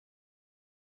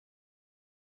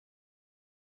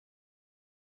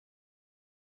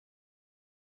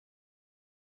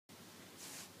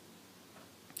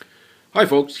Hi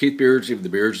folks, Keith Beardsley of the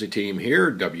Beardsley Team here,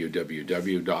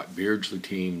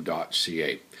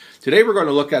 www.beardsleyteam.ca. Today we're going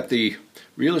to look at the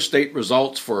real estate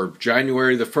results for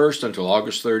January the 1st until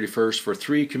August 31st for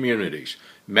three communities,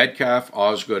 Metcalfe,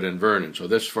 Osgoode, and Vernon. So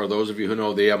this, for those of you who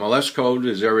know the MLS code,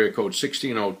 is area code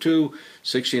 1602,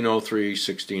 1603,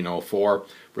 1604.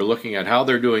 We're looking at how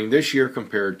they're doing this year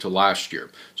compared to last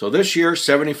year. So this year,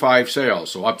 75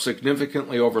 sales, so up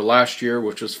significantly over last year,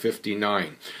 which was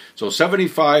 59. So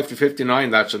 75 to 59,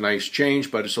 that's a nice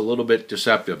change, but it's a little bit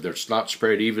deceptive. It's not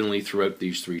spread evenly throughout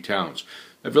these three towns.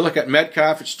 If you look at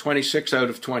Metcalfe, it's 26 out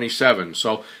of 27,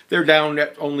 so they're down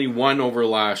at only one over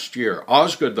last year.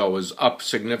 Osgoode, though, is up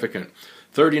significant.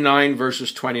 39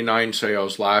 versus 29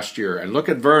 sales last year. And look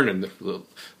at Vernon, the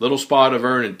little spot of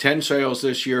Vernon, 10 sales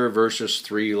this year versus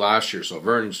 3 last year. So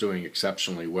Vernon's doing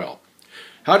exceptionally well.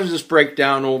 How does this break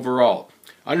down overall?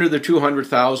 Under the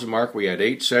 200,000 mark, we had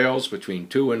 8 sales. Between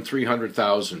 2 and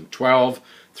 300,000, 12.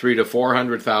 3 to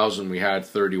 400,000, we had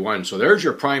 31. So there's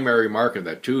your primary market,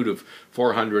 that 2 to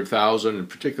 400,000, and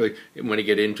particularly when you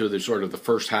get into the sort of the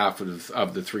first half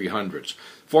of the 300s.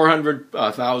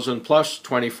 400,000 plus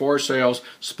 24 sales,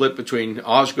 split between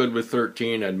Osgoode with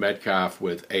 13 and Metcalfe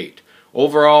with 8.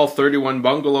 Overall, 31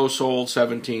 bungalows sold,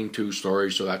 17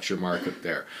 two-stories, so that's your market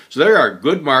there. So they are a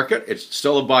good market. It's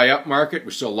still a buy-up market.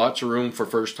 There's still lots of room for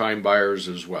first-time buyers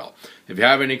as well. If you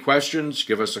have any questions,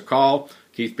 give us a call.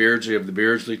 Keith Beardsley of the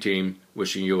Beardsley Team,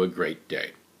 wishing you a great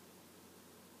day.